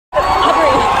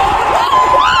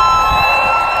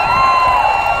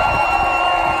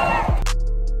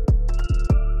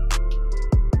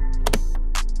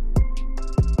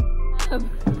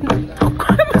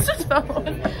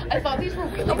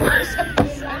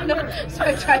So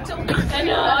I tried to. I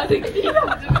know.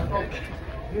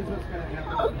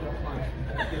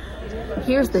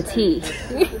 Here's the tea.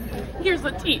 Here's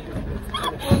the tea.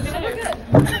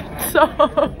 So,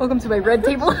 welcome to my red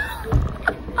table.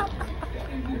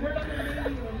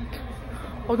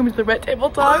 Welcome to the red table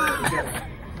talk.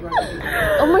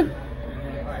 Oh my,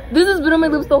 this has been on my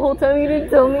lips the whole time. You didn't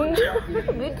tell me.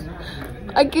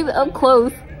 I get up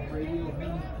close.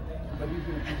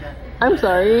 I'm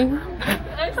sorry.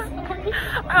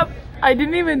 I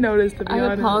didn't even notice, to be honest.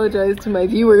 I apologize to my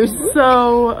viewers.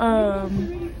 So,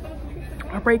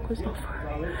 our break was over.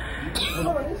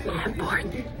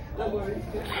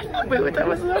 Wait, what time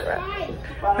was it over?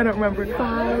 I don't remember.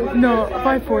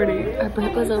 5:40. Our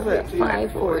break was over at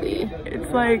 5:40.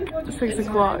 It's like 6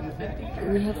 o'clock.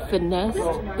 We have finessed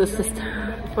the system.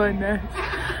 Finesse.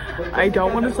 I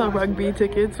don't want to sell rugby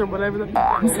tickets or whatever the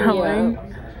I'm selling.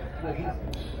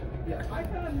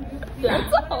 Yeah.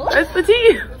 That's all. That's the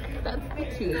tea. That's the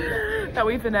tea. That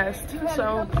we finessed.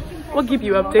 So we'll keep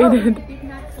you updated.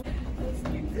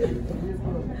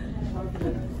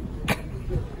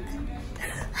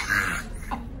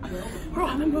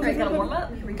 Alright, gotta warm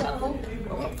up. Here we go.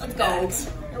 Let's go.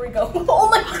 Here we go. Oh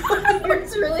my god,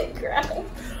 it's really crowded.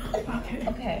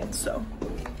 Okay. So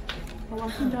we're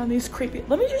walking down these creepy.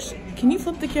 Let me just. Can you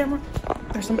flip the camera?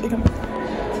 There's somebody coming.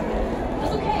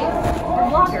 It's okay. We're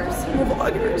vloggers. We're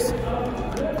vloggers.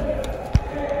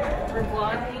 We're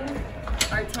vlogging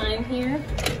our time here.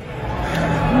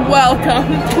 Welcome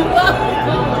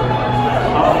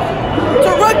to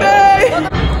rugby.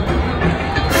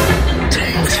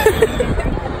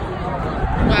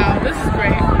 Wow, this is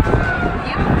great.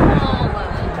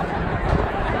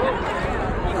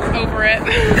 Over it.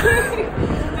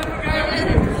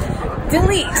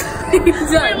 Delete.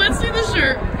 Wait, let's see the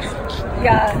shirt.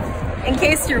 Yeah, in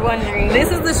case you're wondering, this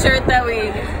is the shirt that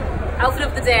outfit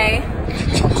of the day.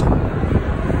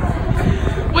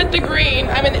 With the green,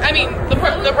 I mean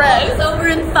the red. Over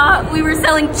and thought we were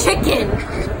selling chicken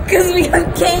because we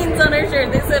have canes on our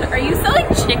shirt. They said, "Are you selling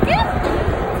chicken?"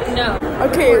 No.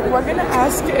 Okay, we're gonna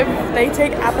ask if they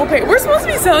take Apple Pay. We're supposed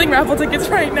to be selling raffle tickets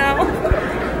right now.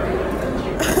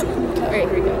 Alright,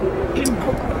 here we go.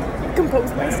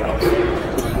 Compose myself.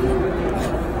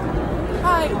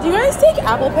 Hi, do you guys take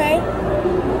Apple Pay?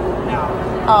 No.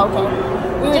 Oh, okay.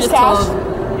 We were just cash? told.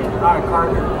 Not a card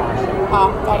or cash.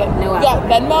 Ah, got it. No Apple. Yeah,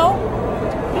 Venmo?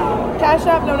 No. Cash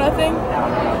App? No, nothing?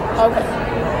 No. Okay.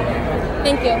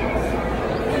 Thank you.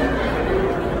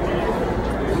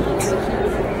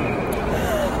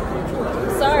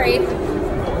 Sorry.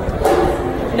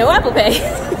 No Apple Pay.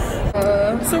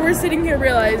 So we're sitting here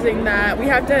realizing that we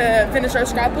have to finish our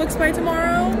scrapbooks by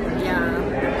tomorrow.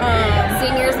 Yeah.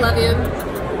 Seniors love you.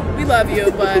 We love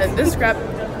you, but this scrapbook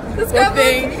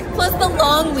thing. Plus the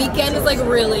long weekend is like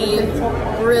really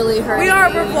hurting.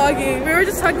 We're vlogging. We were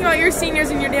just talking about your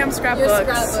seniors and your damn scrapbooks. Your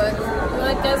scrapbook. You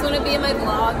like, guys want to be in my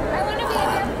vlog? I want to be in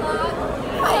your vlog.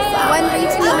 One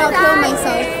retweet and I'll kill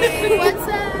myself. What's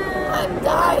up? I'm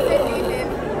dying.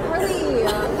 Really?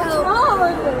 What's wrong? I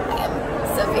am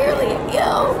severely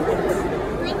ill.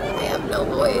 Really? I have no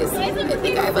voice. I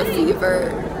think I have a fever.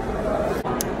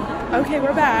 Okay,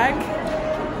 we're back.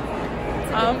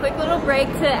 Quick little break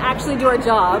to actually do our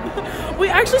job. We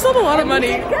actually sold a lot of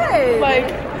money. Good.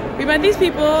 Like, we met these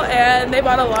people and they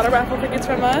bought a lot of raffle tickets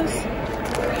from us.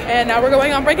 And now we're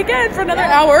going on break again for another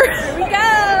hour. Here we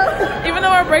go. Even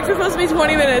though our breaks are supposed to be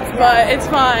 20 minutes, but it's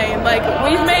fine. Like,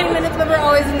 we've made 20 minutes, but we're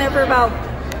always in there for about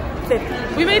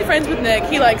 50. We made friends with Nick.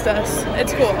 He likes us.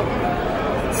 It's cool.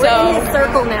 We're in his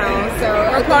circle now, so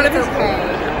we're part of his okay.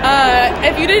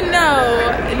 If you didn't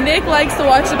know, Nick likes to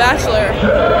watch The Bachelor.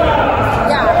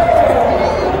 Yeah.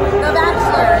 The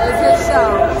Bachelor is his show.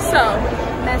 So,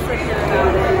 Message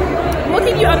about it. We'll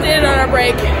keep you updated on our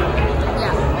break.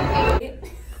 Yeah.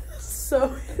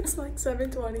 So, it's like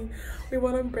 7:20. We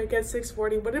went on break at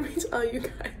 6:40. What did we tell you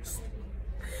guys?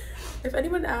 If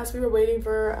anyone asked, we were waiting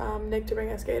for Nick to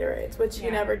bring us Gatorades, which he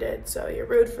never did, so you're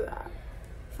rude for that.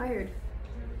 Fired.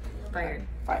 Fired.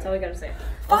 That's all I gotta say.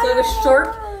 Also, I have a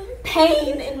sharp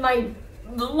pain in my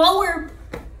lower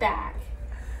back.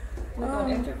 Oh my god, I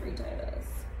have to retie this.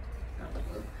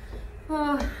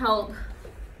 Oh, help.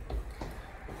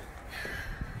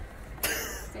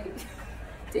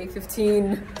 Day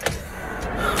 15.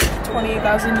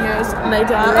 28,000 years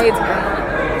later.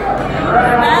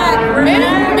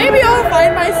 Maybe I'll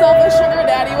find myself a sugar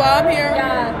daddy while I'm here.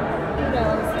 Yeah, who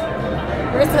knows?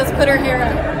 Marissa's put her hair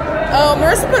up. Oh,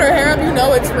 Marissa put her hair up. You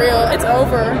know it's real. It's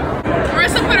over.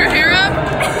 Marissa put her hair up.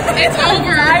 It's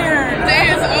over. Day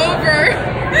is over.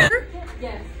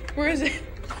 Yes. Where is it?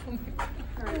 Oh my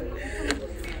God.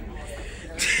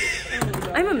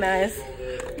 I'm a mess.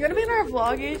 You're gonna be in our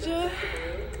vlog, Asia?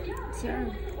 Sure.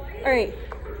 Alright,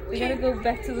 we gotta go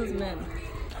back to those men.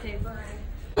 Okay, bye.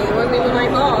 It wasn't even my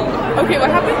fault. Okay,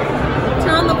 what happened?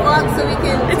 Turn on the vlog so we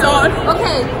can... It's on.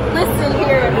 Okay, listen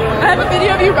here, everyone. I have a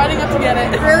video of you running up to get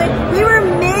it. Really? We were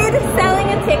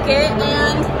mid-selling a ticket,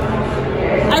 and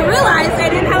I realized I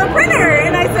didn't have a printer,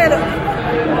 and I said,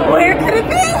 where could it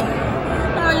be?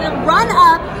 So I had to run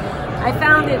up. I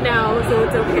found it now, so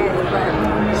it's okay, but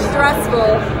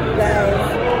stressful, guys.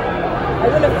 I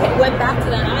would have went back to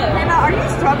that aisle. Hannah, are you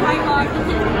struggling?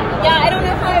 Yeah, I don't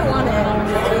know how I want it.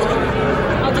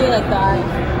 I'll do it like that.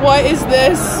 What is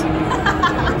this?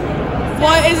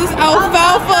 What is this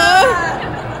alfalfa?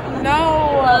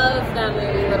 No. Love that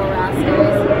movie, Little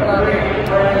Rascals. Love it.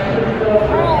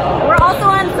 We're also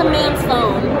on some man's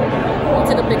phone. We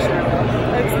took a picture of it.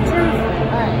 That's the truth.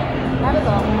 Alright, have a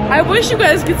go. I wish you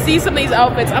guys could see some of these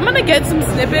outfits. I'm gonna get some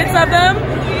snippets of them,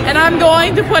 and I'm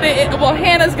going to put it in, well,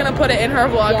 Hannah's gonna put it in her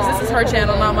vlog, because this is her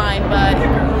channel, not mine, but...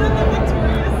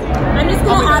 I'm just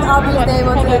gonna add Aubrey's name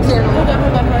onto the channel. Hold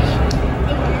on, hush.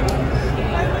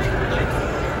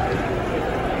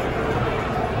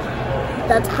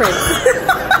 That's Prince.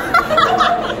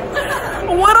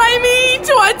 What I mean,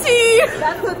 20!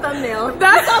 That's the thumbnail.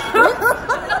 That's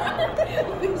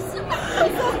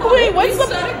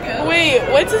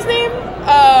what's his name?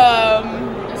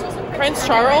 Prince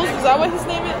Charles? Is that what his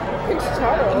name is? Prince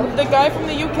Charles? The guy from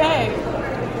the UK.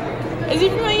 Is he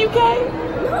from the UK?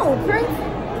 No, Prince.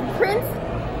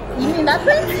 You mean that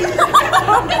Prince?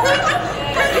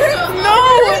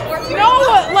 No,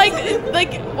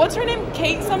 like, what's her name?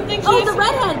 Kate something? Oh, the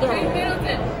redhead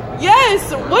guy.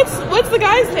 Yes. What's the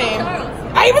guy's name?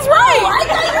 I was right. I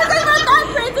thought you were talking about that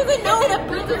Prince. Doesn't know that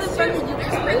Prince isn't Prince.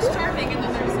 There's Prince Charming, and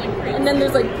then there's like Prince. And then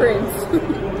there's like Prince.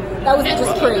 That was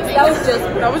just Prince.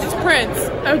 That was just Prince.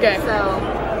 Okay. So.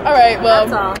 All right. Well.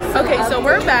 That's all. Okay. So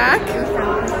we're back.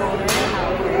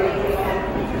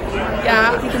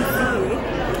 Yeah.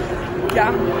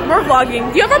 Yeah. We're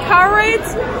vlogging. Do you have our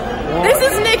Powerades? Well, this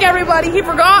is Nick, everybody. He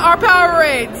forgot our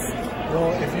Powerades.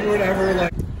 Well, if you were to ever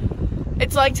like...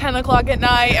 It's like 10 o'clock at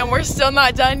night and we're still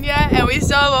not done yet, and we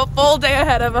still have a full day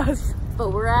ahead of us.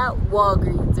 But we're at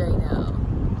Walgreens right now.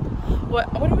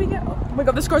 What did we get? Oh my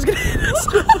god, the score's gonna hit us.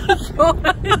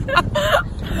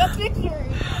 That's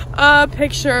pictures.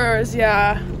 Pictures,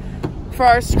 yeah. For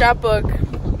our scrapbook.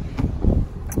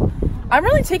 I'm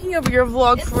really taking over your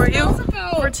vlog for you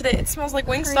for today. It smells like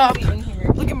Wingstop.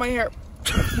 Look at my hair.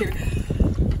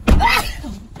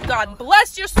 God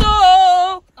bless your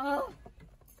soul.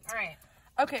 Alright.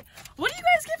 Okay, what do you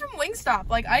guys get from Wingstop?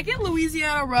 Like, I get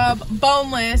Louisiana rub,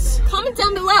 boneless. Comment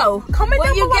down below. Comment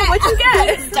down below what you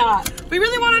get. Stop. We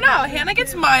really want to know. Hannah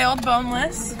gets mild,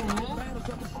 boneless.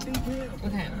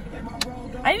 Okay.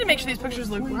 I need to make sure these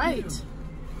pictures look right.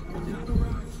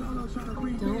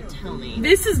 Don't tell me.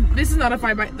 This is not a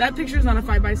 5x. That picture is not a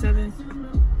 5x7.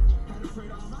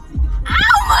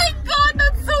 Oh my god,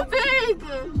 that's so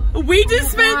big! We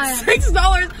just spent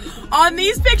 $6 on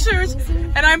these pictures,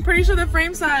 and I'm pretty sure the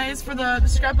frame size for the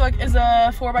scrapbook is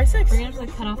a 4x6. We're gonna have to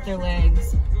like cut off their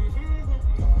legs.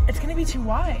 It's gonna be too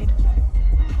wide.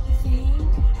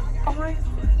 Oh my.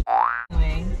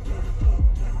 Anyway.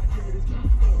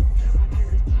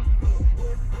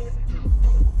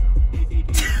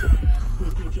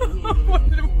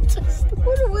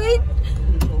 Wait.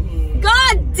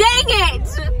 God dang it!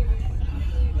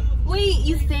 Wait,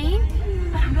 you think?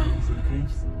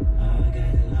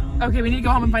 Okay, we need to go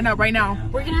home and find out right now.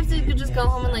 We're gonna have to just go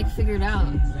home and like figure it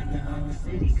out.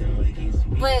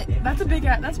 But that's a big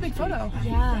photo.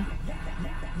 Yeah.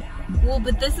 Well,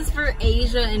 but this is for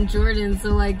Asia and Jordan,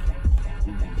 so like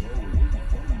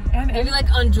maybe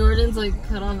like on Jordan's like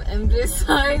cut off MJ's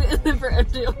side, and then for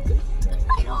MJ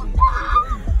I don't know.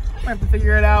 I have to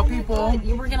figure it out, people.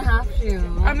 We're gonna have to.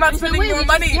 I'm not spending more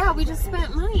money. Yeah, we just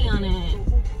spent money on it.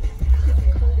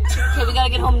 Okay, we gotta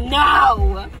get home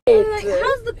now.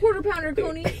 How's the quarter pounder,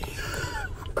 Coney?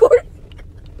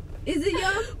 Is it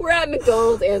young? We're at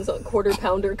McDonald's and so quarter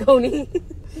pounder Coney.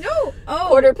 No. Oh.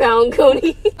 Quarter pound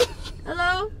Coney.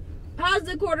 Hello. How's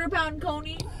the quarter pound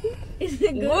Coney? Is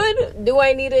it good? Good. Do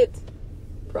I need it?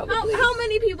 Probably. How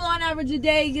many people on average a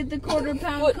day get the quarter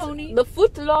pound Coney? The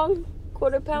foot long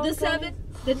quarter pound. The 7,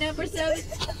 the number 7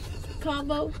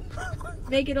 combo.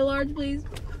 Make it a large, please.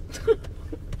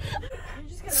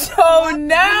 So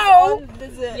now,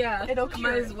 yeah, it'll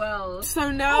might as well.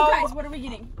 So now, guys, what are we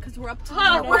getting? Because we're up to.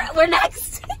 We're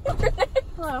next.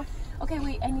 Hello. Okay,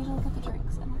 wait. I need to look at the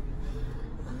drinks.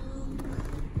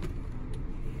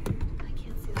 I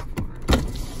can't see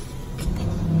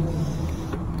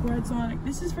the Red Sonic.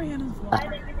 This is for Hannah's vlog.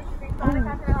 Can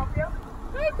I help you?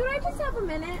 just have a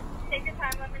minute. Take your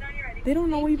time. Let me know when you're ready. They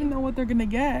don't even know what they're gonna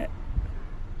get.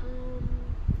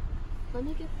 Let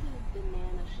me get the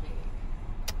banana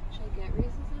shake. Should I get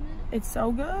raisins in it? It's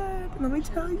so good. Let me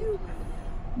tell you.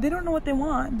 They don't know what they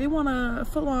want. They want a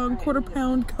foot-long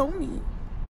quarter-pound coney.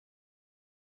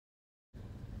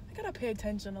 I gotta pay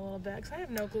attention a little bit because I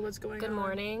have no clue what's going on. Good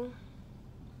morning.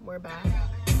 We're back.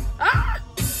 Ah!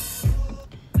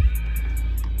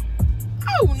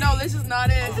 Oh no, this is not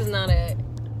it. This is not it.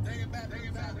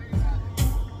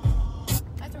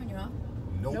 I throwing you off?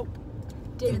 Nope.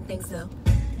 Didn't think so.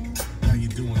 How you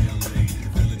doing, young lady?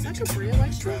 Is that Capri? I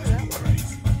straight that one.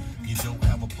 You don't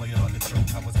have a player on the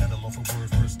choke. I was at a loss for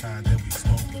words first time that we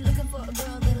spoke.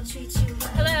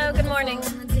 Hello, good morning.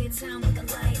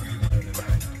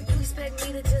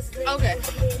 Okay.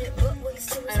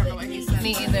 I don't know what he said.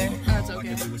 Me either. That's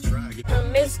okay.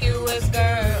 Promiscuous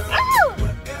girl. Ow!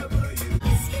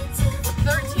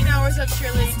 13 hours of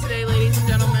cheerleading today, ladies and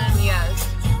gentlemen. Yes.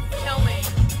 Kill me.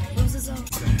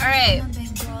 All right.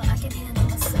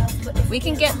 We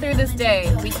can get through this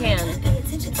day. We can.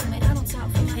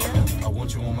 I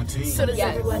want you on my team. So does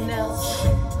Yes. everyone else.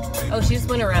 Oh, she just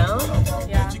went around?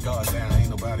 Yeah. Your guard down, ain't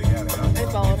nobody got it. I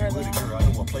followed her With a though. girl,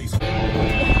 I know a place.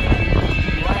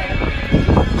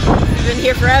 We've been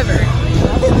here forever.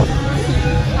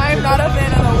 I am not a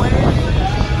fan of the winter.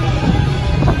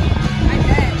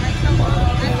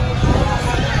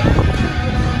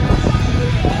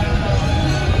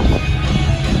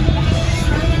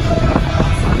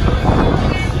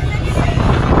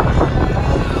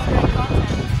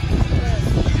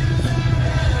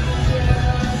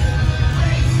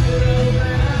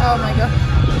 Oh my god.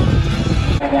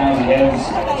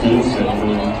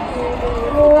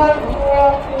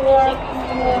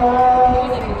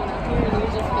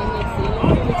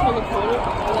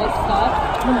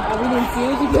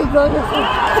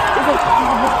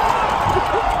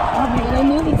 And I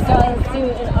knew he saw us too,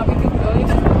 and Aubri kept going,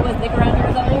 was Nick around here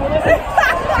or something?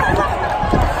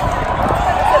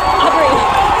 Aubri!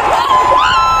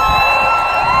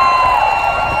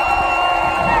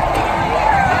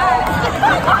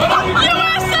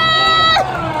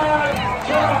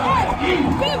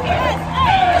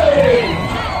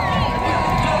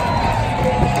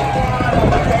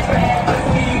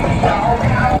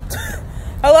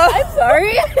 Hello? I'm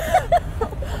sorry.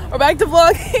 We're back to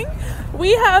vlogging.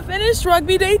 We have finished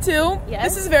rugby day 2. Yes.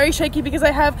 This is very shaky because I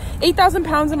have 8,000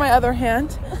 pounds in my other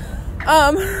hand.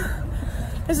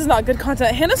 This is not good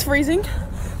content. Hannah's freezing.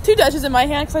 2 Dutches in my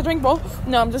hand because I drink both.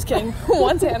 No, I'm just kidding.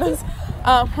 One's Hannah's.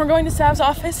 We're going to Sav's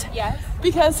office. Yes.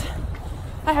 Because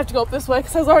I have to go up this way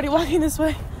because I was already walking this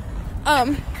way.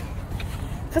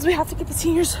 Because we have to get the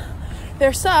seniors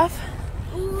their stuff.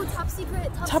 Ooh, top secret.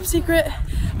 Top secret.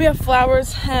 We have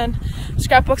flowers and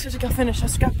scrapbooks. We should go finish our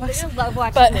scrapbooks. I love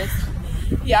watching But this.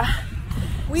 yeah,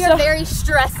 We are very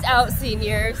stressed out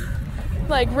seniors.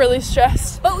 like really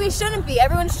stressed. But we shouldn't be.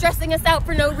 Everyone's stressing us out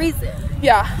for no reason.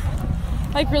 Yeah,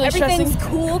 like really Everything's stressing.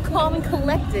 cool, calm, and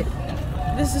collected.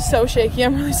 This is so shaky.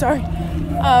 I'm really sorry.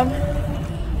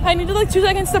 I needed like 2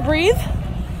 seconds to breathe.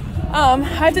 I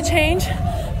have to change,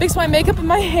 fix my makeup and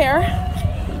my hair.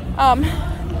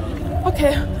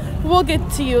 Okay, we'll get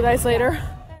to you guys later.